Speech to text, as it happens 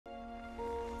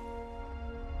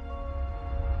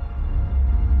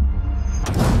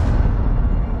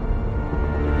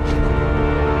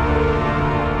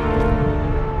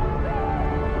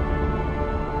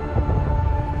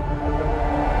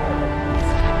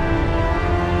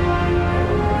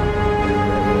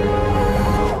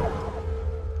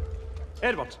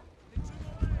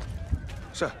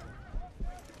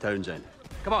Townsend.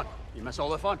 Come on, you miss all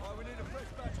the fun. We need a fresh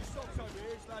batch of salts over here.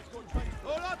 This lad's got trains.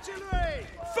 All artillery!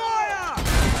 Fire!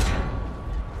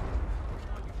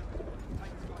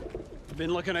 You've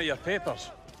been looking at your papers.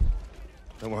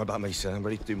 Don't worry about me, sir. I'm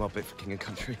ready to do my bit for king and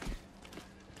country.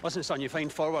 Listen, son, you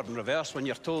find forward and reverse when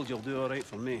you're told you'll do all right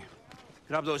for me.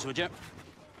 Grab those, would you?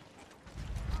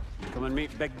 Come and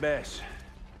meet Big Bess.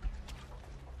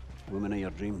 Woman of your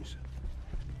dreams.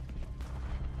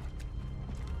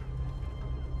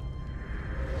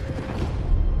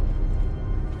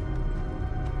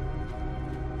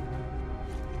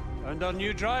 And our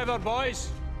new driver, boys.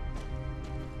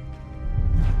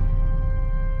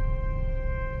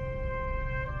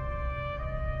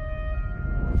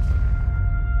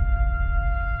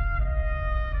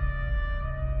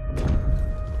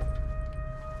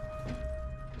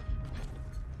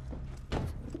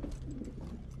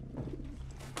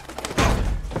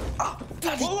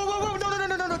 Whoa,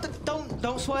 no,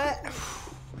 don't swear.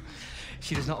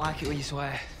 She does not like it when you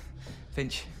swear.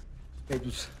 Finch,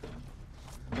 Edwards,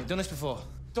 you've done this before.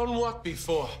 Done what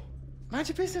before? Mind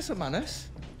your business with manners.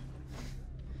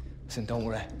 Listen, don't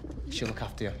worry. She'll look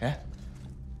after you, yeah?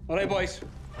 All right, boys.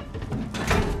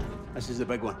 This is the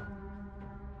big one.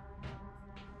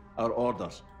 Our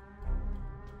orders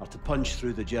are to punch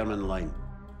through the German line,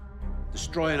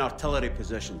 destroying artillery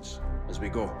positions as we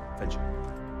go. Finch.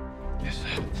 Yes, sir.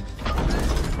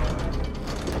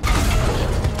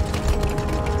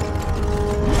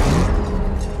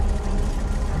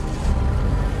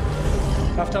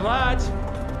 After that,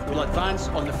 we'll advance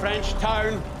on the French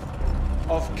town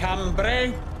of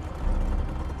Cambrai,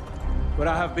 where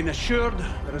I have been assured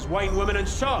there is wine, women, and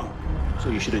song. So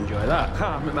you should enjoy that.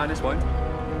 Ah, my man is wine.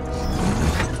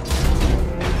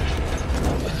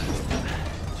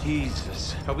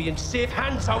 Jesus. Are we in safe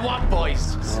hands or what,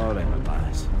 boys? All right, my man.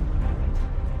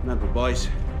 Remember, boys,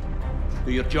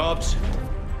 do your jobs,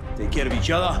 take care of each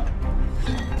other.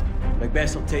 Big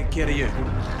Bess will take care of you.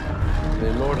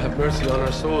 May the Lord have mercy on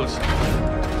our souls.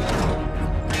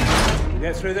 We'll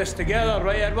get through this together,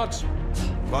 right, Edwards?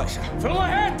 Right, sir. Full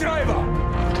ahead, driver!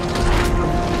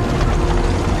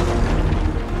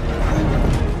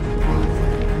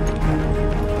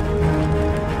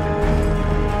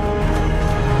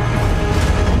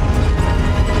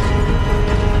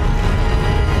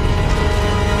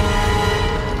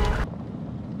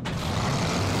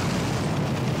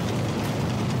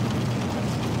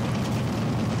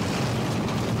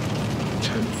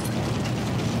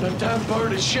 That damn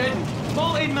bird is shedding.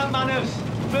 Molting, McManus!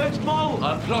 Bird's molt!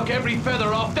 I'll pluck every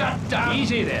feather off that damn...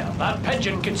 Easy there. That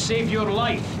pigeon can save your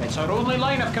life. It's our only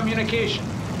line of communication.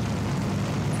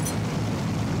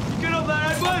 Get up there,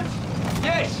 Edwards!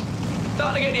 Yes!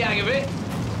 Starting to get the hang of it.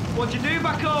 What'd you do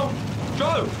back home?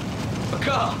 Drove. A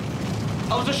car.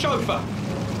 I was a chauffeur.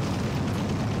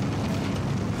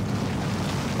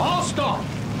 All stop!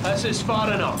 This is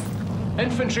far enough.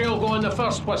 Infantry will go in the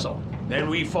first whistle. Then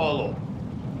we follow.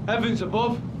 Heavens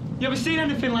above. You ever seen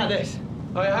anything like this?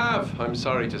 I have, I'm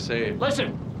sorry to say.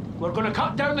 Listen, we're going to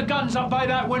cut down the guns up by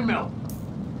that windmill.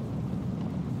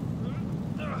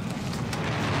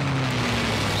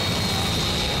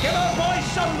 Give our boys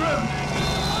some room.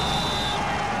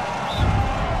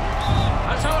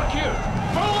 That's our cue.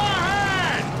 Full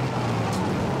ahead!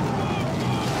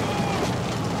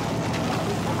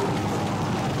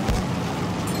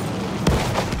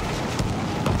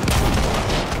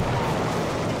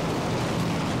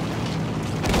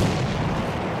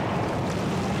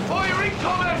 Fire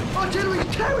incoming!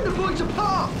 Artillery's tearing the boys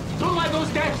apart! Don't let those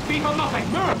deaths be for nothing.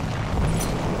 Move!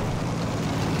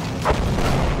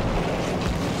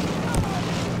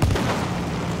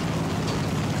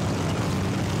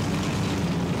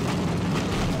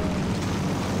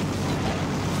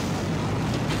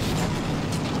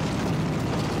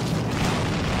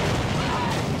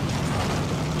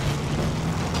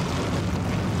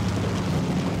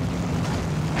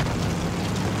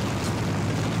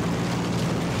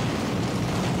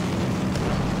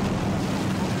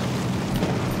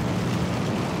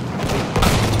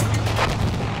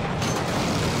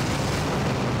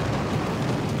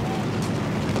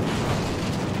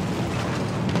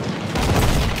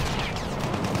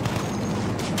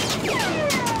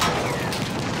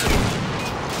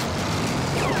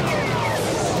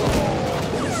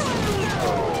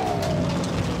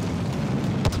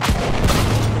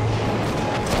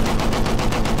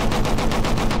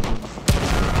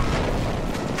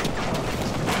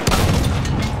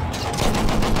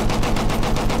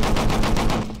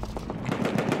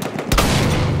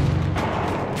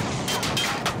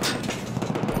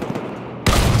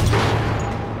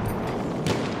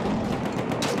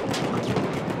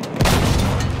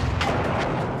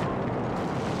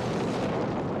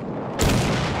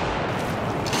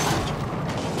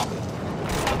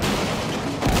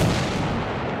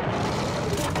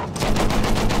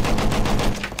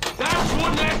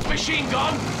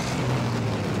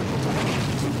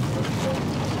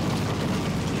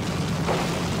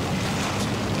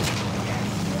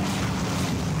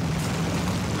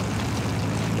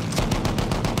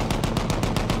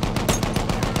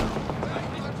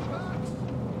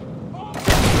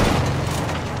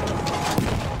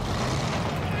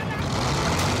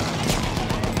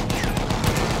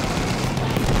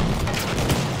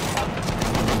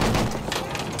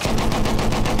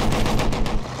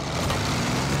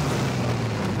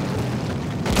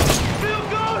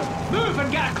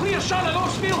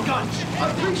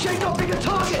 Shane got bigger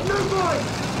target! Move, boy!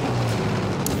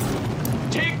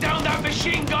 Take down that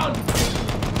machine gun!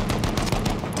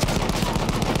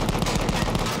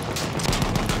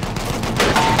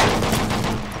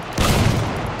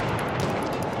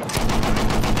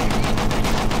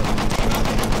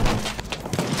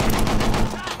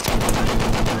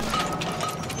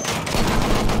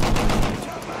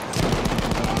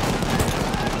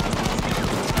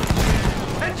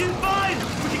 Engine's fine!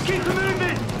 We can keep them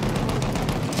moving!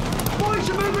 Boys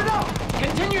are moving up!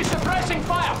 Continue suppressing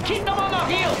fire! Keep them on their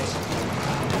heels!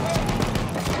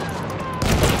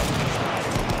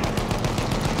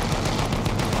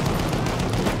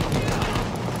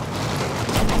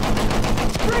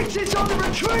 Briggs is on the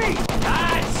retreat!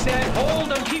 That's it!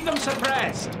 Hold and keep them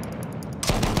suppressed!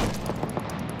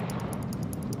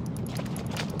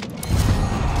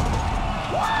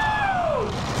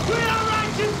 Woo! We are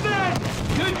righteous men!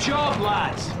 Good job,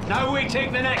 lads. Now we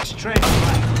take the next trench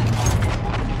line.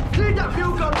 Clean that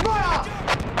fuel gun! Fire!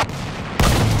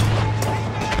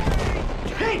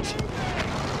 Hit!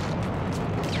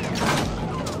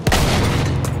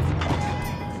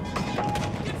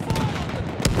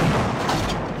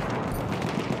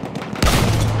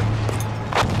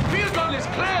 Field gun is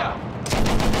clear!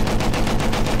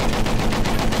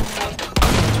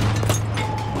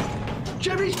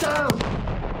 Jerry's down!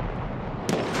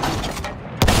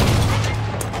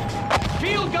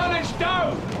 Field gun is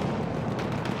down!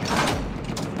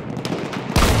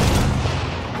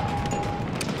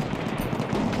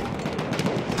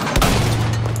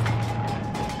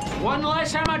 One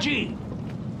less MG.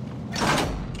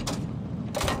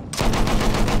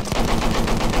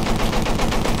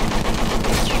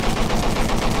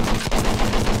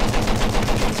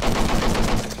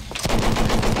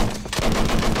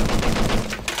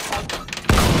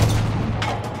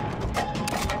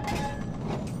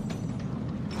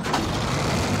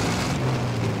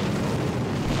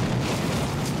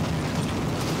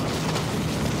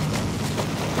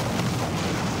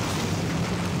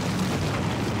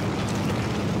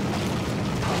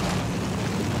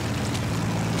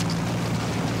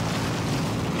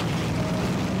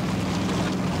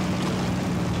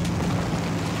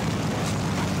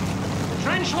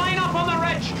 Trench line up on the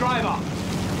ridge, driver.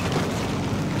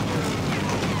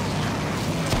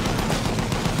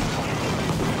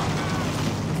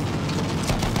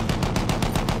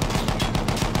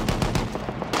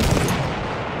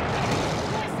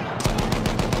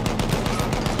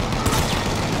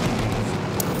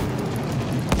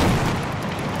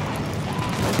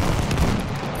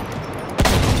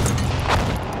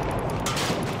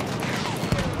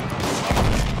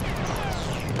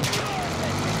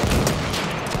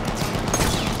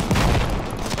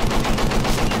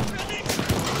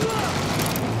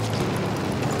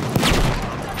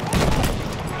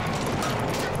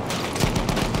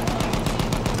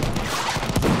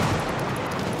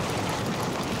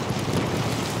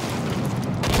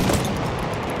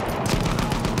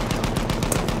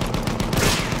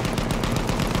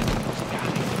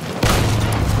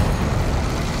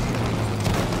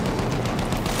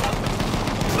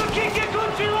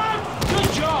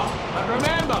 Good job, but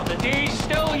remember, the day's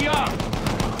still young.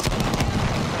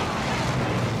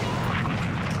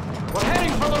 We're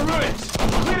heading for the ruins,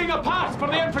 clearing a path for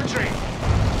the infantry.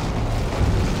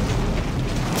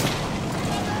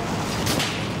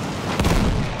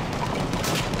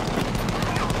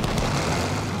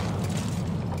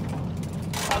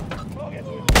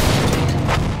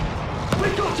 We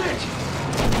got it!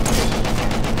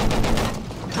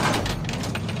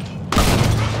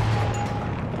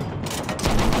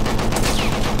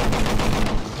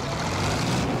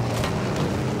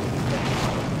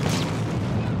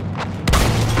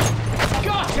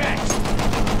 Got it!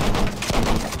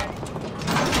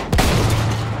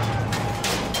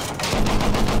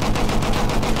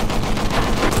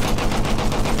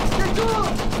 They're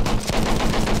gone!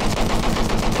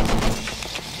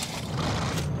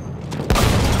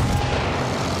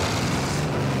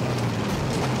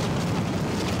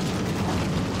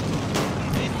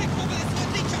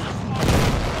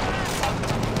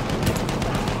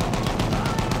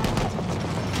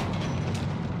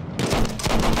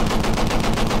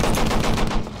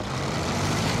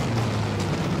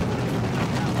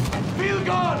 Field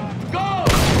gun! Go!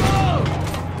 Go!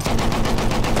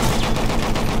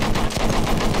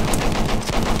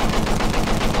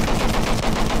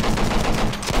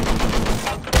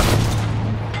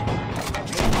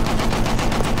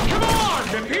 Come on!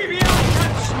 The PBI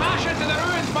can smash into the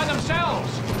ruins by themselves!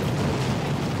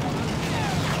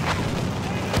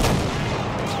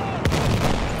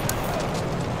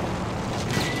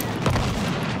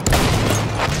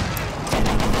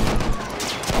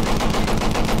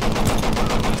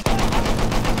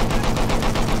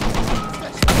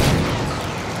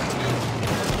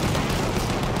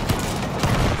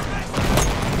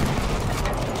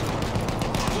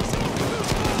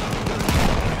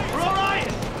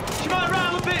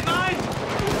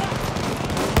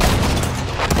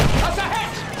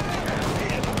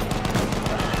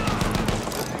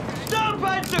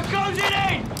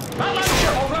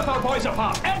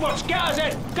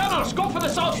 Gunners, go for the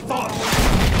soft spots!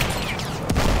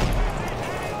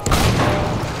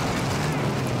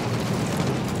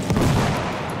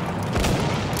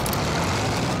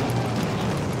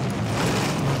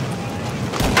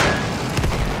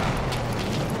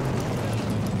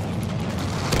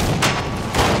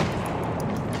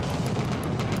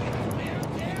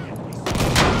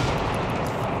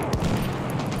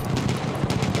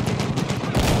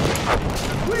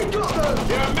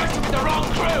 You're messing with the wrong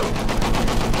crew!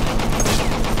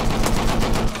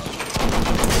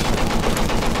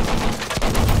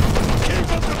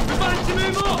 We managed to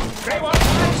move on! Great work,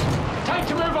 lads! Time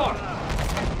to move on!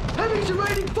 Enemies are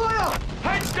raining fire!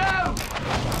 Heads down!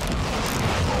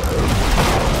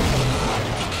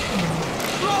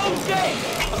 Wrong day!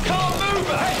 I can't move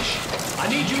a hitch! I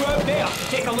need you out there.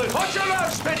 Take a look. Watch your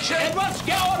road, Spitcher! Edwards,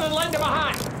 get on and lend him a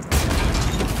hand!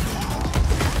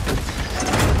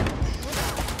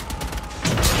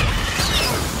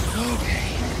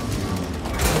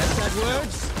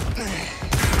 Words?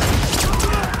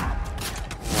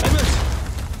 Edward!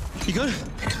 You good?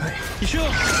 You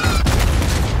sure?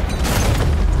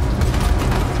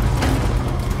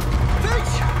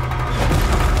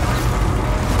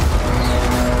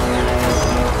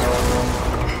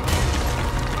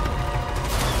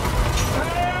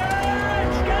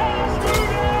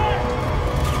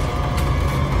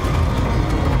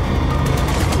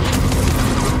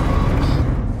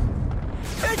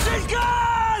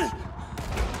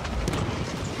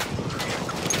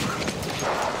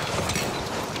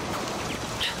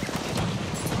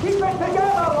 Keep it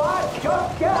together, lads!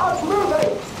 Just get us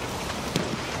moving!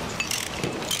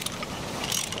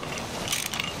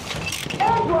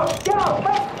 Edward, get up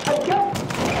back and get...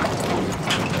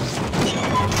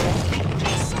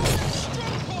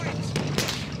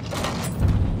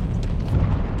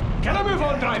 Can I move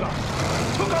on, driver?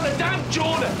 Took on the damn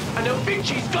Jordan, and the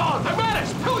Vinci's gone!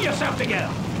 Amaris, pull yourself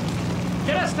together!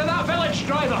 Get us to that village,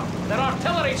 driver! Their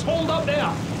artillery's holed up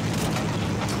there!